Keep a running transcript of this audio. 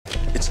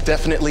It's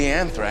definitely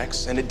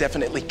anthrax, and it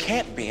definitely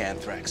can't be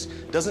anthrax.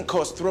 Doesn't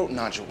cause throat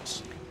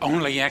nodules.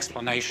 Only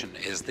explanation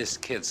is this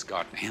kid's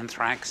got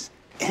anthrax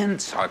and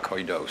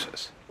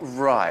sarcoidosis.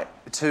 Right.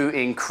 Two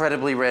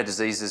incredibly rare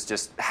diseases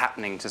just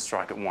happening to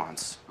strike at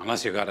once.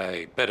 Unless you've got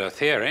a better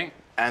theory.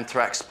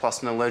 Anthrax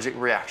plus an allergic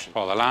reaction.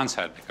 Call the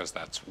Lancet, because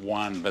that's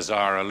one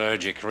bizarre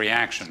allergic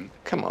reaction.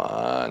 Come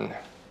on.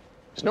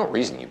 There's no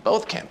reason you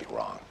both can't be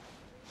wrong.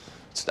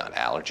 It's not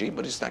allergy,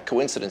 but it's not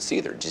coincidence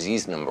either.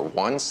 Disease number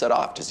 1 set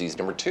off disease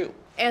number 2.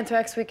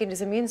 Anthrax weakened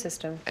his immune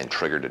system. And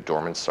triggered a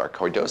dormant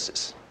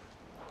sarcoidosis.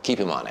 Keep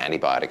him on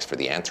antibiotics for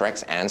the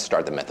anthrax and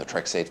start the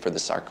methotrexate for the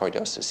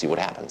sarcoidosis. See what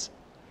happens.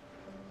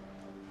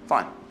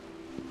 Fine.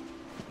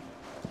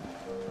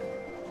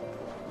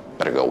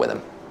 Better go with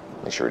him.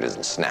 Make sure he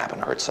doesn't snap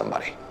and hurt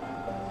somebody.